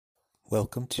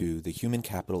Welcome to the Human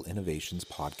Capital Innovations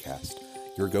Podcast,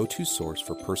 your go-to source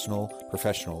for personal,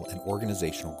 professional, and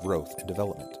organizational growth and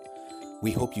development.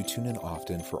 We hope you tune in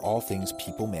often for all things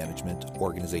people management,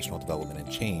 organizational development and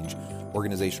change,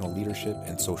 organizational leadership,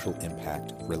 and social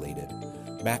impact related.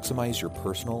 Maximize your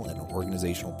personal and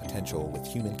organizational potential with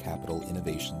Human Capital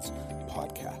Innovations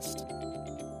Podcast.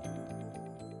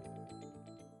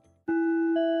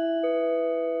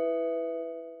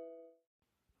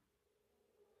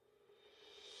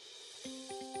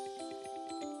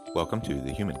 Welcome to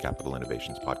the Human Capital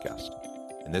Innovations Podcast.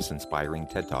 In this inspiring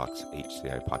TED Talks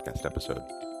HCI podcast episode,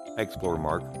 I explore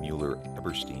Mark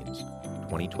Mueller-Eberstein's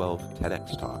 2012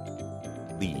 TEDx talk,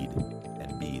 Lead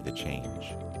and Be the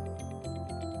Change.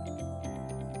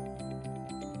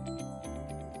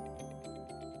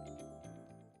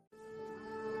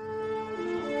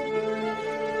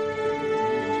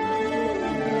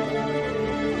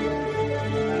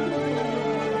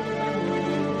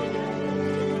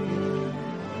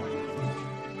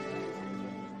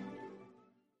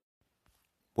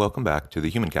 Welcome back to the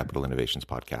Human Capital Innovations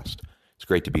Podcast. It's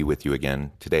great to be with you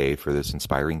again today for this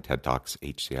inspiring TED Talks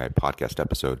HCI podcast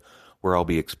episode, where I'll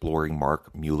be exploring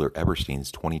Mark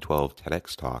Mueller-Eberstein's 2012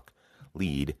 TEDx talk,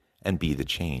 Lead and Be the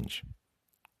Change.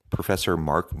 Professor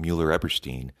Mark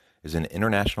Mueller-Eberstein is an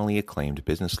internationally acclaimed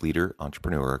business leader,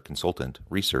 entrepreneur, consultant,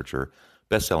 researcher,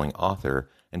 best-selling author,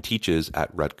 and teaches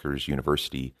at Rutgers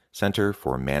University Center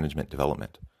for Management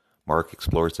Development. Mark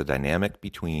explores the dynamic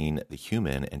between the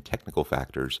human and technical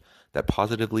factors that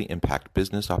positively impact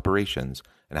business operations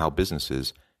and how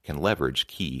businesses can leverage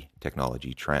key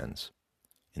technology trends.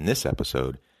 In this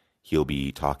episode, he'll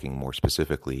be talking more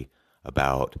specifically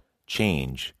about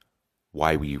change,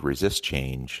 why we resist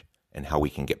change, and how we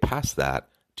can get past that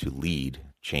to lead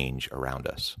change around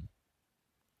us.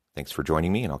 Thanks for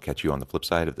joining me, and I'll catch you on the flip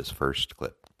side of this first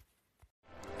clip.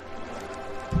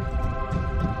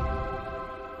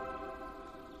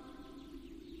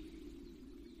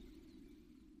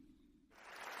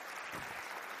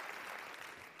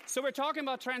 So we're talking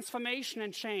about transformation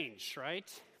and change, right?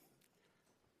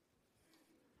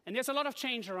 And there's a lot of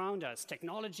change around us.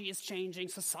 Technology is changing,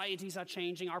 societies are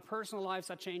changing, our personal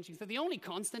lives are changing. So the only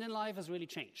constant in life is really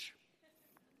change.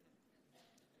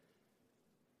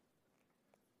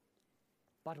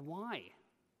 But why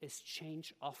is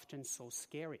change often so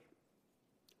scary?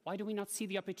 Why do we not see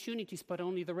the opportunities but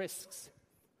only the risks?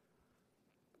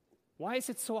 Why is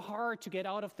it so hard to get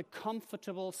out of the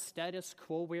comfortable status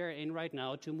quo we're in right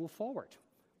now to move forward?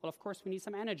 Well, of course, we need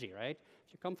some energy, right?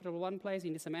 If you're comfortable in one place,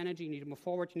 you need some energy, you need to move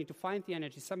forward, you need to find the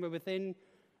energy somewhere within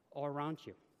or around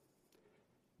you.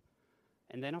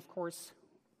 And then, of course,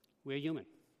 we're human.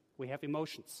 We have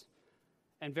emotions.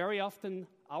 And very often,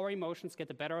 our emotions get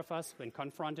the better of us when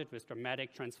confronted with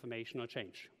dramatic transformational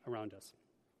change around us.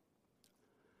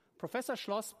 Professor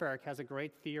Schlossberg has a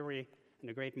great theory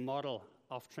and a great model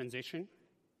of transition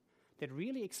that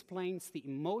really explains the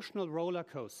emotional roller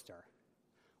coaster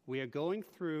we are going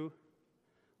through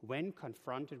when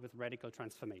confronted with radical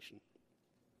transformation.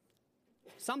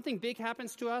 Something big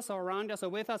happens to us or around us or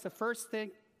with us. The first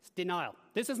thing is denial.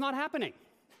 This is not happening.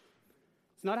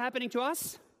 It's not happening to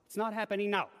us. It's not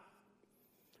happening now.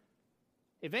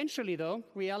 Eventually, though,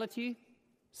 reality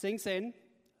sinks in.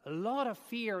 A lot of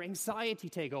fear, anxiety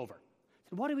take over.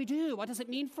 So what do we do? What does it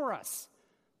mean for us?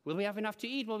 Will we have enough to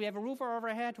eat? Will we have a roof over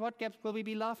our head? What gaps will we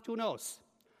be loved? Who knows?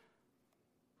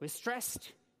 We're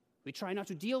stressed. We try not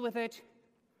to deal with it.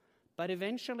 But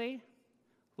eventually,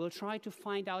 we'll try to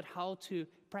find out how to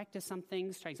practice some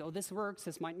things. Try to say, oh, this works,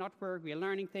 this might not work. We are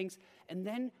learning things. And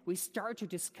then we start to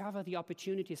discover the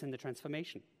opportunities in the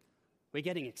transformation. We're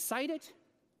getting excited.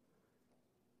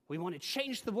 We want to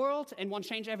change the world and want to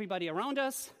change everybody around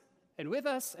us and with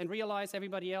us and realize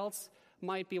everybody else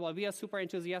might be, while we are super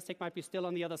enthusiastic, might be still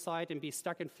on the other side and be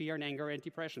stuck in fear and anger and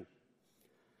depression.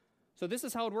 So this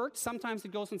is how it works. Sometimes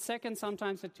it goes in seconds,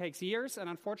 sometimes it takes years, and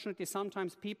unfortunately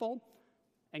sometimes people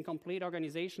and complete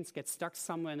organizations get stuck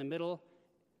somewhere in the middle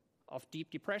of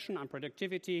deep depression,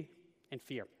 unproductivity, and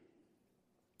fear.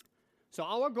 So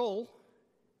our goal,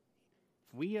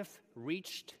 if we have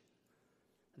reached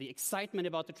the excitement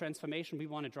about the transformation we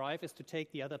want to drive, is to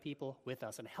take the other people with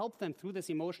us and help them through this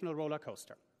emotional roller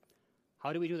coaster.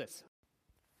 How do we do this?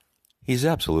 He's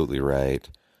absolutely right.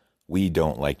 We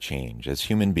don't like change. As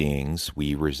human beings,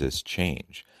 we resist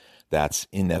change. That's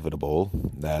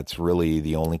inevitable. That's really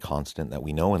the only constant that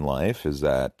we know in life, is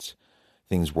that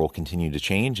things will continue to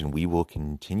change and we will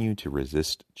continue to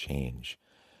resist change.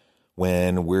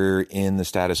 When we're in the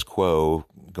status quo,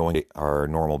 going to our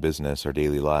normal business, our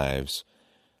daily lives,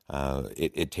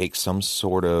 it takes some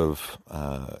sort of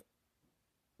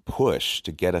push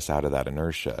to get us out of that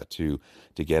inertia, to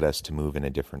get us to move in a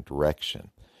different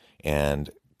direction. And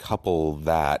couple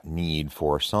that need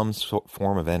for some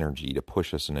form of energy to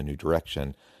push us in a new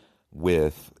direction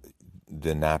with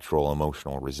the natural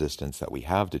emotional resistance that we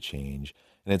have to change.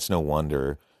 And it's no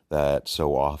wonder that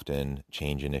so often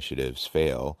change initiatives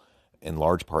fail, in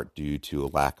large part due to a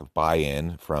lack of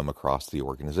buy-in from across the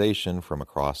organization, from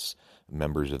across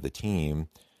members of the team,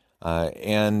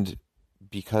 and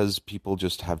because people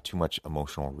just have too much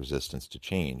emotional resistance to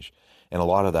change. And a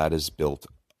lot of that is built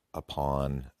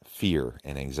upon fear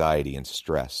and anxiety and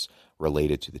stress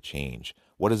related to the change.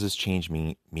 What does this change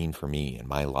mean for me in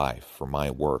my life, for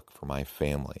my work, for my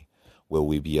family? Will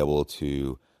we be able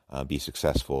to be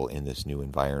successful in this new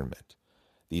environment?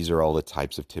 These are all the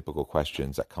types of typical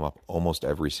questions that come up almost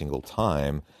every single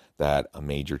time that a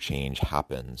major change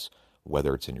happens,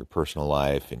 whether it's in your personal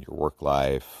life, in your work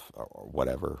life, or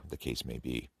whatever the case may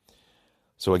be.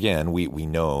 So again, we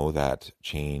know that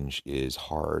change is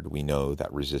hard. We know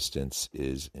that resistance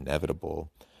is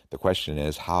inevitable. The question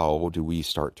is, how do we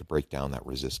start to break down that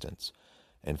resistance?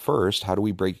 And first, how do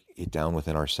we break it down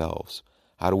within ourselves?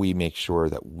 How do we make sure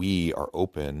that we are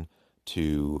open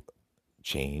to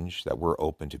change, that we're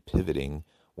open to pivoting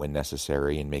when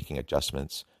necessary and making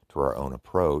adjustments to our own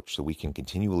approach so we can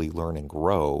continually learn and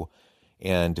grow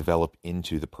and develop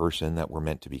into the person that we're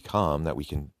meant to become, that we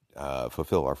can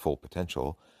fulfill our full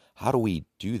potential? How do we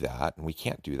do that? And we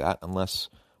can't do that unless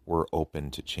we're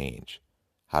open to change.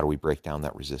 How do we break down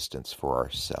that resistance for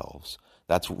ourselves?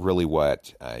 That's really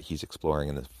what he's exploring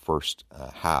in the first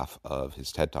half of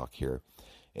his TED Talk here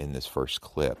in this first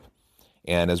clip.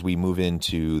 And as we move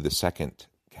into the second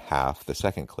half, the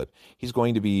second clip, he's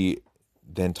going to be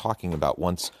then talking about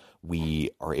once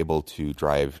we are able to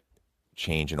drive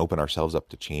change and open ourselves up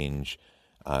to change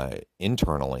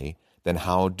internally, then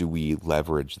how do we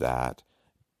leverage that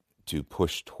to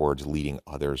push towards leading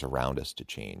others around us to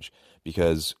change?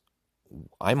 Because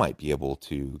I might be able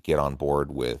to get on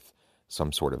board with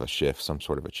some sort of a shift, some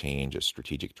sort of a change, a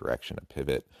strategic direction, a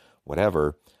pivot,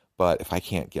 whatever. But if I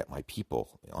can't get my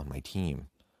people on my team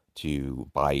to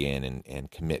buy in and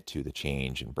commit to the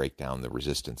change and break down the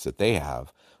resistance that they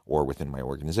have, or within my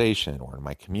organization or in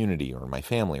my community or in my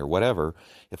family or whatever,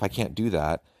 if I can't do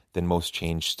that, then most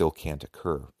change still can't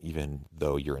occur, even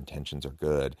though your intentions are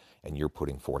good and you're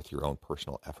putting forth your own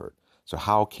personal effort. So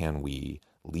how can we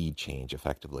lead change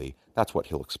effectively? That's what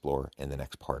he'll explore in the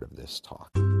next part of this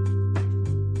talk.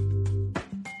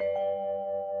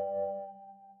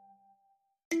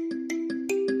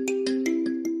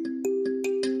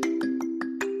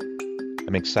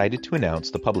 I'm excited to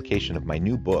announce the publication of my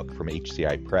new book from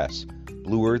HCI Press,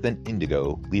 Bluer Than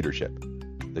Indigo Leadership: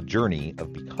 The Journey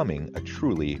of Becoming a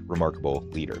Truly Remarkable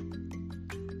Leader.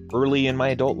 Early in my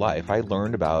adult life, I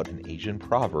learned about an Asian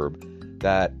proverb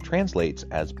that translates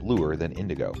as bluer than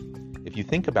indigo. If you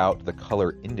think about the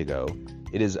color indigo,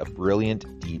 it is a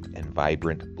brilliant, deep, and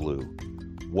vibrant blue,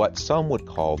 what some would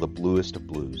call the bluest of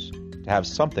blues. To have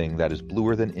something that is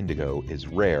bluer than indigo is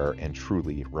rare and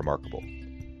truly remarkable.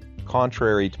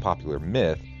 Contrary to popular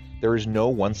myth, there is no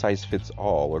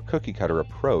one-size-fits-all or cookie-cutter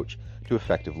approach to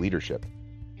effective leadership.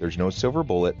 There's no silver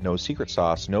bullet, no secret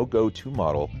sauce, no go-to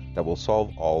model that will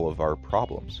solve all of our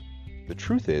problems. The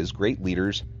truth is, great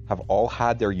leaders have all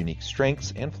had their unique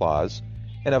strengths and flaws,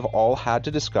 and have all had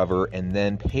to discover and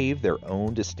then pave their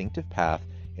own distinctive path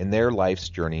in their life's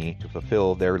journey to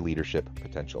fulfill their leadership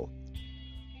potential.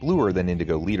 Bluer Than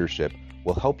Indigo Leadership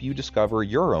will help you discover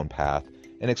your own path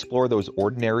and explore those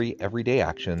ordinary, everyday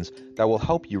actions that will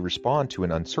help you respond to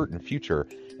an uncertain future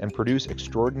and produce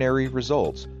extraordinary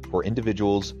results for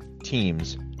individuals,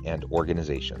 teams, and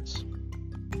organizations.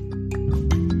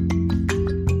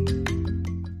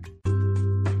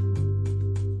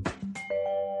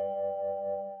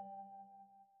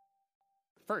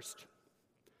 First,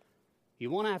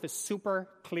 you want to have a super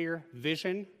clear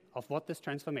vision of what this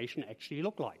transformation actually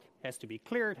look like. It has to be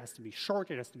clear, it has to be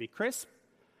short, it has to be crisp.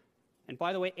 And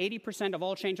by the way, 80% of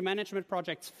all change management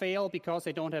projects fail because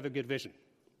they don't have a good vision.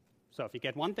 So if you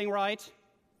get one thing right,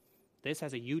 this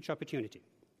has a huge opportunity.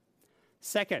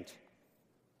 Second,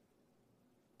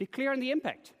 be clear on the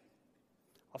impact.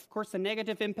 Of course, the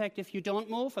negative impact if you don't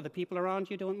move, or the people around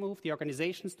you don't move, the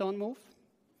organizations don't move.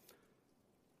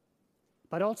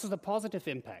 But also the positive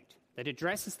impact that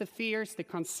addresses the fears, the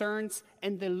concerns,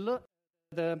 and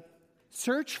the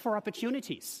search for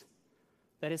opportunities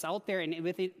that is out there and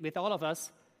with all of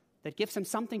us, that gives them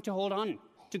something to hold on,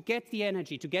 to get the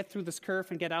energy, to get through this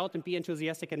curve and get out and be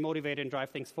enthusiastic and motivated and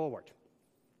drive things forward.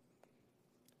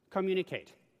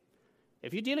 Communicate.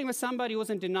 If you're dealing with somebody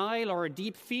who's in denial or a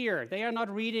deep fear, they are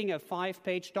not reading a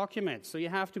 5-page document. So you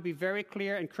have to be very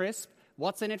clear and crisp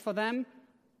what's in it for them,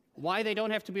 why they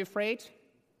don't have to be afraid,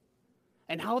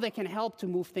 and how they can help to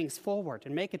move things forward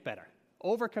and make it better.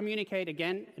 Over-communicate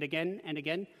again and again and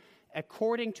again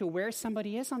according to where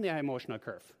somebody is on their emotional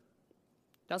curve.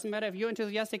 Doesn't matter if you're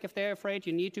enthusiastic, if they're afraid,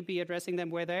 you need to be addressing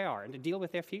them where they are and to deal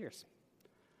with their fears.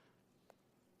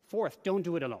 Fourth, don't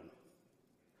do it alone.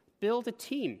 Build a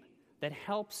team that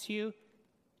helps you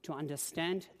to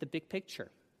understand the big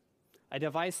picture. A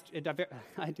diverse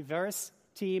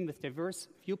team with diverse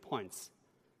viewpoints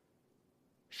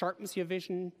sharpens your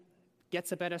vision,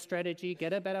 gets a better strategy,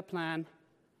 get a better plan,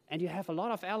 and you have a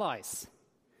lot of allies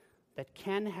that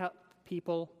can help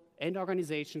people and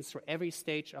organizations through every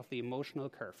stage of the emotional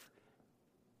curve.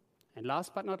 And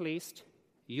last but not least,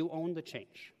 you own the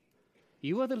change.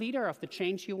 You are the leader of the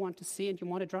change you want to see and you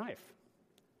want to drive.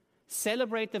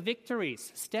 Celebrate the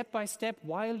victories step by step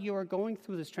while you are going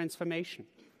through this transformation.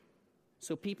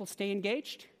 So people stay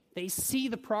engaged, they see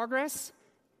the progress,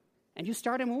 and you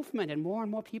start a movement, and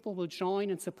more people will join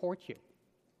and support you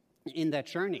in that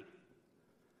journey.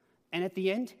 And at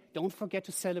the end, don't forget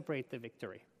to celebrate the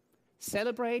victory.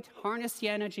 Celebrate, harness the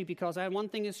energy, because one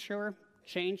thing is sure,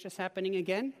 change is happening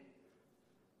again.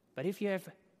 But if you have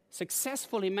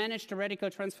successfully managed a radical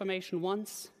transformation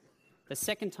once, the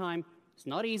second time, it's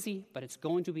not easy, but it's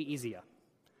going to be easier.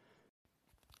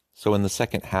 So in the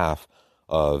second half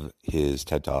of his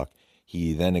TED Talk,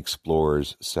 he then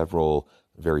explores several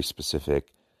very specific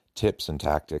tips and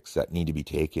tactics that need to be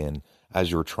taken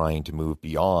as you're trying to move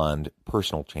beyond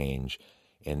personal change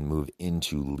and move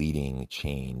into leading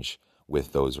change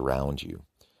with those around you.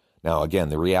 Now, again,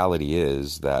 the reality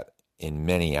is that in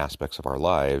many aspects of our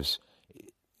lives,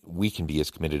 we can be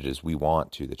as committed as we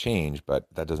want to the change, but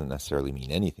that doesn't necessarily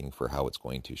mean anything for how it's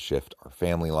going to shift our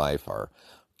family life, our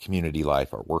community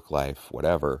life, our work life,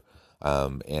 whatever.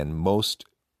 And most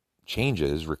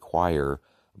changes require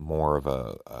more of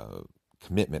a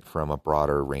commitment from a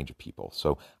broader range of people.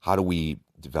 So how do we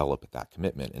develop that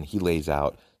commitment? And he lays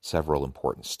out several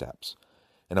important steps.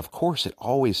 And of course, it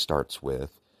always starts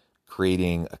with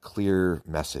creating a clear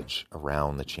message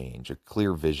around the change, a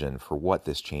clear vision for what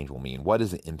this change will mean. What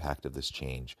is the impact of this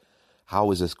change? How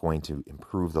is this going to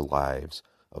improve the lives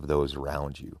of those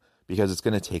around you? Because it's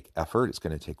going to take effort, it's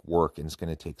going to take work, and it's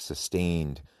going to take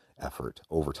sustained effort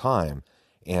over time.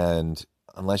 And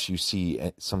unless you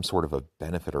see some sort of a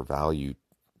benefit or value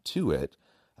to it,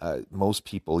 most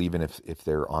people, even if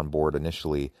they're on board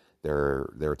initially, their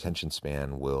attention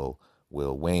span will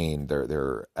wane,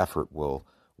 their effort will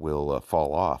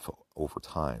fall off over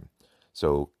time.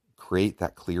 So create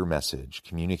that clear message,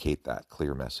 communicate that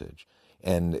clear message,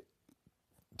 and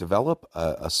develop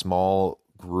a small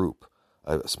group,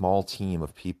 a small team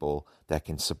of people that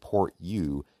can support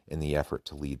you in the effort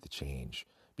to lead the change.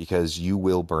 Because you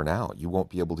will burn out. You won't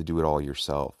be able to do it all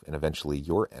yourself, and eventually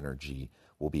your energy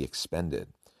will be expended.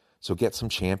 So get some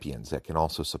champions that can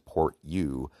also support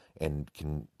you and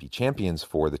can be champions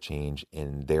for the change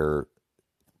in their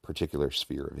particular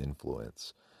sphere of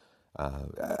influence.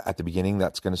 At the beginning,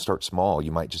 that's going to start small.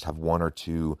 You might just have one or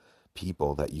two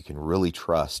people that you can really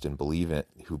trust and believe in,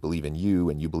 who believe in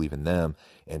you and you believe in them,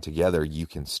 and together you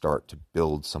can start to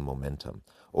build some momentum.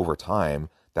 Over time,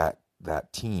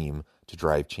 that team to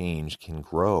drive change can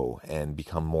grow and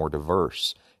become more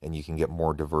diverse, and you can get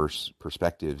more diverse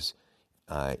perspectives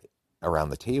around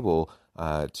the table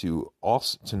to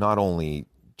not only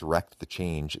direct the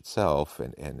change itself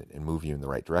and move you in the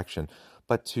right direction,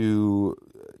 but to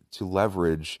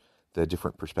leverage the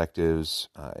different perspectives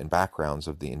and backgrounds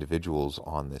of the individuals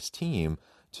on this team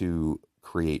to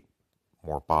create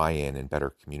more buy-in and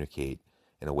better communicate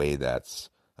in a way that's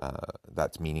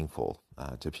meaningful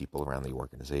to people around the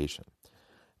organization.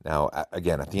 Now,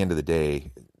 again, at the end of the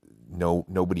day,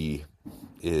 nobody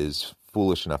is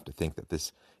foolish enough to think that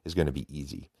this is going to be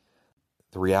easy.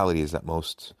 The reality is that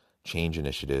most change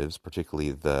initiatives,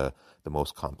 particularly the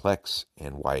most complex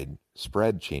and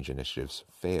widespread change initiatives,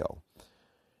 fail.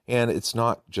 And it's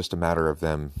not just a matter of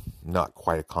them not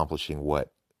quite accomplishing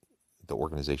what the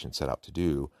organization set out to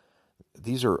do.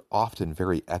 These are often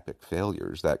very epic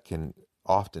failures that can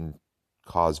often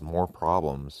cause more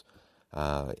problems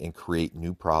and create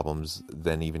new problems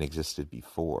than even existed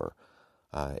before.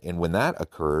 And when that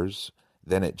occurs,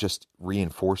 then it just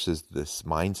reinforces this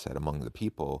mindset among the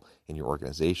people in your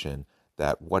organization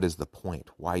that what is the point?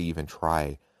 Why even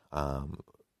try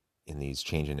in these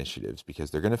change initiatives?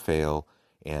 Because they're going to fail,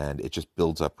 and it just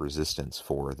builds up resistance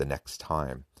for the next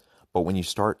time. But when you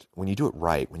do it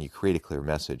right, when you create a clear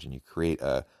message and you create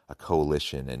a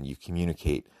coalition and you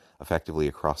communicate effectively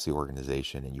across the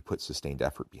organization and you put sustained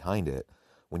effort behind it,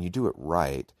 when you do it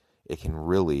right, it can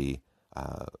really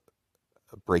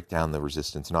break down the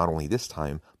resistance, not only this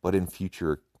time, but in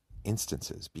future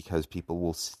instances, because people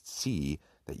will see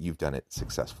that you've done it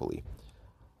successfully.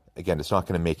 Again, it's not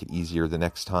going to make it easier the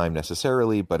next time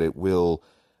necessarily, but it will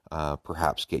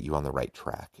perhaps get you on the right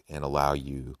track and allow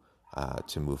you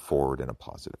to move forward in a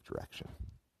positive direction.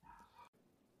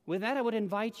 With that, I would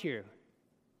invite you.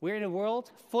 We're in a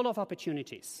world full of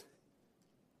opportunities.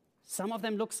 Some of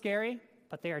them look scary,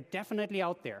 but they are definitely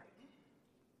out there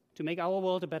to make our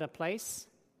world a better place.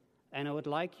 And I would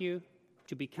like you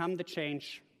to become the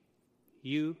change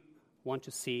you want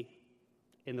to see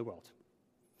in the world.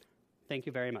 Thank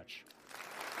you very much.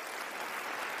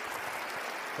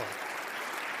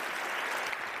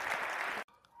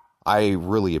 I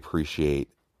really appreciate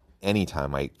any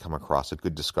time I come across a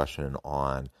good discussion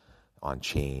on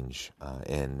change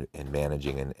and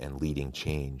managing and leading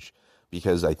change,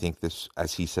 because I think this,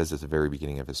 as he says at the very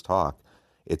beginning of his talk,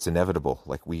 it's inevitable.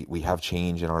 Like we have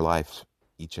change in our lives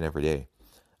each and every day.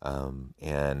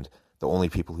 And the only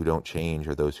people who don't change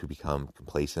are those who become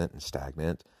complacent and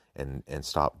stagnant and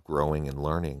stop growing and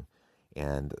learning.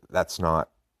 And that's not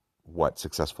what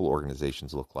successful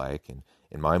organizations look like. And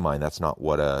in my mind, that's not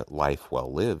what a life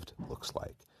well lived looks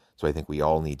like. So I think we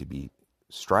all need to be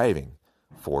striving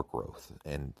for growth,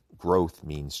 and growth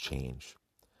means change.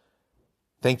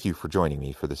 Thank you for joining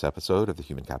me for this episode of the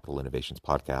Human Capital Innovations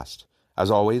Podcast.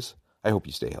 As always, I hope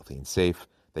you stay healthy and safe,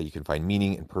 that you can find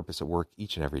meaning and purpose at work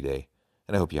each and every day,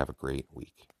 and I hope you have a great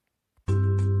week.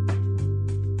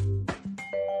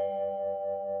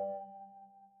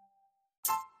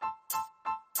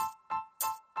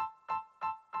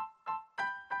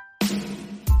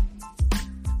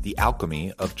 The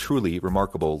alchemy of truly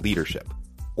remarkable leadership.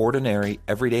 Ordinary,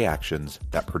 everyday actions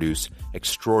that produce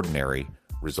extraordinary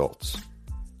results.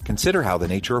 Consider how the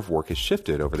nature of work has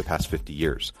shifted over the past 50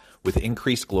 years. With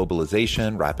increased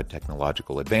globalization, rapid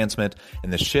technological advancement,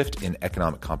 and the shift in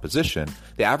economic composition,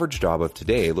 the average job of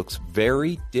today looks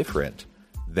very different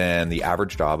than the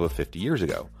average job of 50 years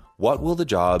ago. What will the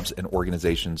jobs and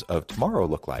organizations of tomorrow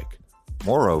look like?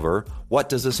 Moreover, what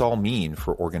does this all mean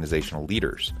for organizational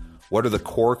leaders? What are the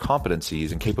core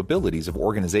competencies and capabilities of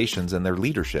organizations and their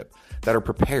leadership that are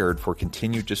prepared for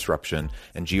continued disruption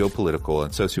and geopolitical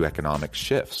and socioeconomic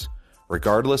shifts?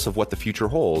 Regardless of what the future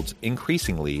holds,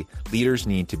 increasingly, leaders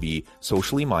need to be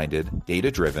socially minded,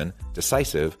 data-driven,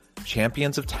 decisive,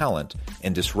 champions of talent,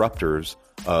 and disruptors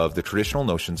of the traditional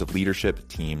notions of leadership,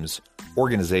 teams,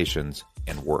 organizations,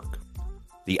 and work.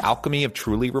 The alchemy of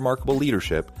truly remarkable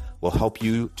leadership will help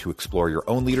you to explore your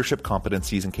own leadership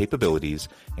competencies and capabilities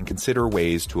and consider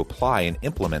ways to apply and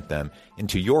implement them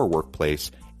into your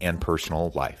workplace and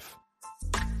personal life.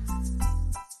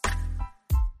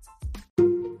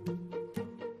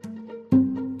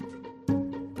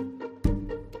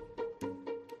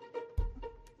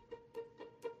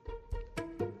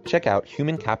 Check out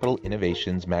Human Capital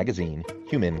Innovations magazine,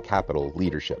 Human Capital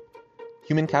Leadership.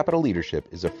 Human Capital Leadership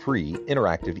is a free,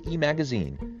 interactive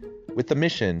e-magazine with the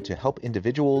mission to help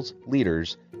individuals,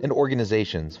 leaders, and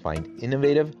organizations find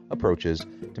innovative approaches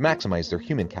to maximize their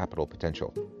human capital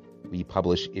potential. We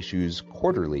publish issues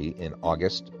quarterly in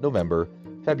August, November,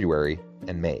 February,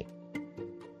 and May.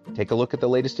 Take a look at the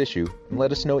latest issue and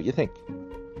let us know what you think.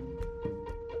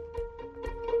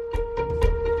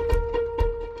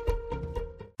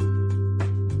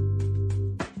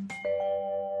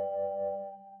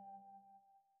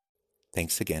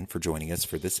 Thanks again for joining us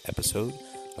for this episode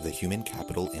of the Human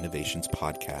Capital Innovations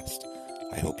Podcast.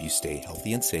 I hope you stay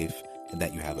healthy and safe and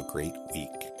that you have a great week.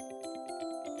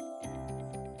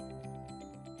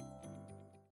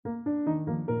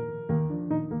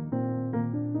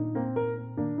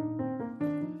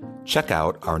 Check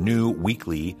out our new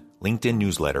weekly LinkedIn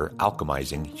newsletter,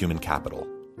 Alchemizing Human Capital,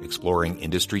 exploring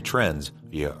industry trends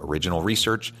via original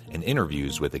research and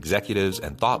interviews with executives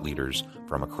and thought leaders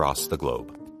from across the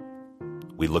globe.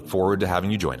 We look forward to having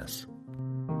you join us.